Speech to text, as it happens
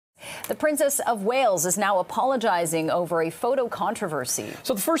The Princess of Wales is now apologizing over a photo controversy.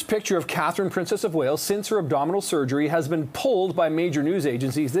 So the first picture of Catherine, Princess of Wales, since her abdominal surgery has been pulled by major news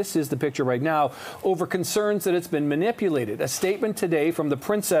agencies. This is the picture right now, over concerns that it's been manipulated. A statement today from the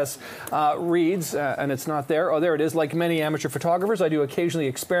princess reads, and it's not there. Oh, there it is. Like many amateur photographers, I do occasionally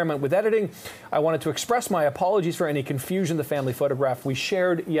experiment with editing. I wanted to express my apologies for any confusion the family photograph we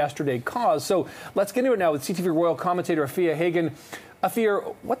shared yesterday caused. So let's get into it now with CTV Royal commentator Afua Hagan.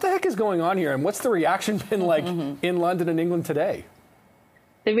 Afua, what the heck is going on here, and what's the reaction been like in London and England today?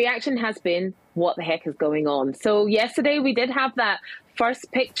 The reaction has been, what the heck is going on? So yesterday we did have that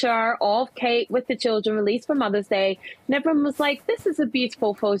first picture of Kate with the children released for Mother's Day, and everyone was like, this is a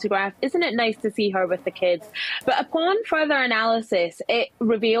beautiful photograph. Isn't it nice to see her with the kids? But upon further analysis, it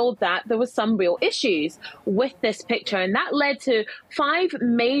revealed that there was some real issues with this picture, and that led to 5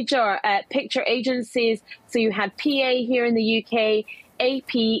 major picture agencies. So you had PA here in the UK,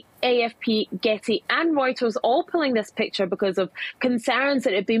 AP, AFP, Getty and Reuters all pulling this picture because of concerns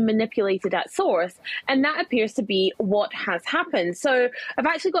that it had been manipulated at source, and that appears to be what has happened. So I've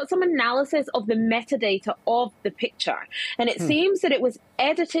actually got some analysis of the metadata of the picture, and it seems that it was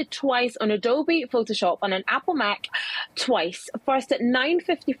edited twice on Adobe Photoshop on an Apple Mac twice, first at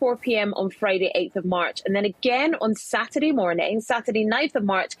 9:54 p.m. on Friday 8th of March, and then again on Saturday morning, Saturday 9th of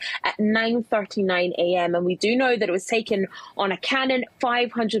March at 9:39 a.m. And we do know that it was taken on a Canon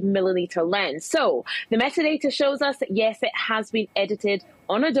 500mm lens. So the metadata shows us that yes, it has been edited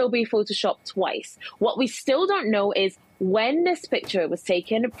on Adobe Photoshop twice. What we still don't know is when this picture was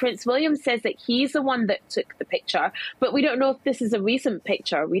taken. Prince William says that he's the one that took the picture, but we don't know if this is a recent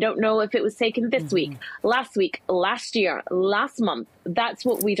picture. We don't know if it was taken this week, last year, last month. That's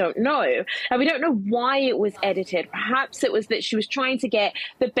what we don't know. And we don't know why it was edited. Perhaps it was that she was trying to get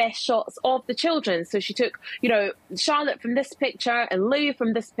the best shots of the children. So she took, Charlotte from this picture and Louis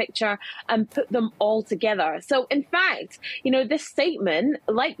from this picture and put them all together. So in fact, this statement,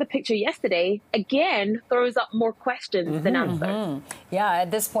 like the picture yesterday, again, throws up more questions than answers. Yeah,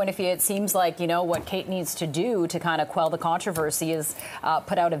 at this point, it seems like, what Kate needs to do to kind of quell the controversy is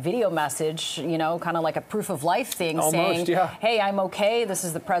put out a video message, kind of like a proof of life thing, saying, hey, I'm okay, this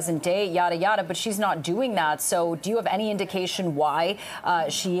is the present day, yada, yada, but she's not doing that. So do you have any indication why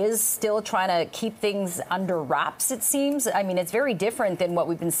she is still trying to keep things under wraps, it seems? I mean, it's very different than what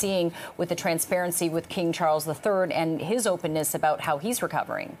we've been seeing with the transparency with King Charles III and his openness about how he's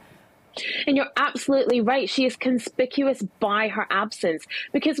recovering. And you're absolutely right. She is conspicuous by her absence,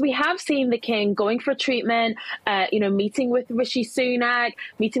 because we have seen the King going for treatment, meeting with Rishi Sunak,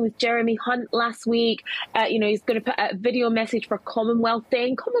 meeting with Jeremy Hunt last week. He's going to put a video message for Commonwealth Day.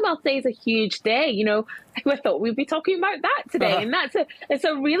 And Commonwealth Day is a huge day. I thought we'd be talking about that today. And it's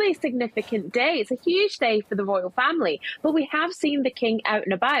a really significant day. It's a huge day for the royal family. But we have seen the King out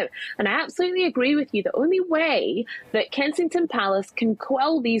and about. And I absolutely agree with you. The only way that Kensington Palace can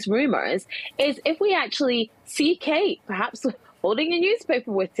quell these rumours is if we actually see Kate perhaps holding a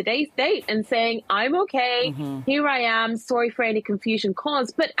newspaper with today's date and saying, I'm okay, here I am, sorry for any confusion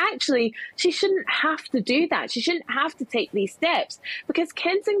caused. But actually, she shouldn't have to do that. She shouldn't have to take these steps, because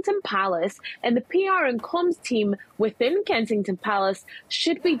Kensington Palace and the PR and comms team within Kensington Palace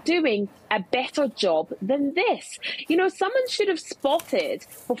should be doing a better job than this. Someone should have spotted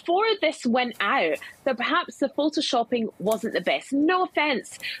before this went out that perhaps the photoshopping wasn't the best. No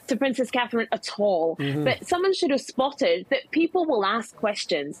offense to Princess Catherine at all, but someone should have spotted that people will ask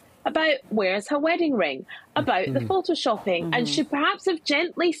questions about where's her wedding ring, about the photoshopping, and should perhaps have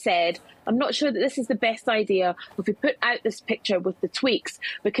gently said, I'm not sure that this is the best idea if we put out this picture with the tweaks,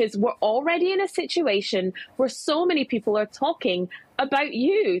 because we're already in a situation where so many people are talking about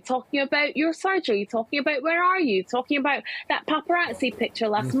you, talking about your surgery, talking about where are you, talking about that paparazzi picture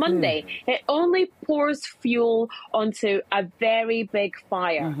last Monday. It only pours fuel onto a very big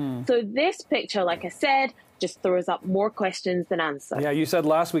fire. So this picture, like I said, just throws up more questions than answers. Yeah, you said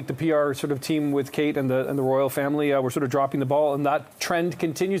last week the PR sort of team with Kate and the royal family were sort of dropping the ball, and that trend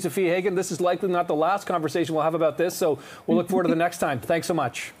continues. Afua Hagan, this is likely not the last conversation we'll have about this, so we'll look forward to the next time. Thanks so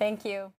much. Thank you.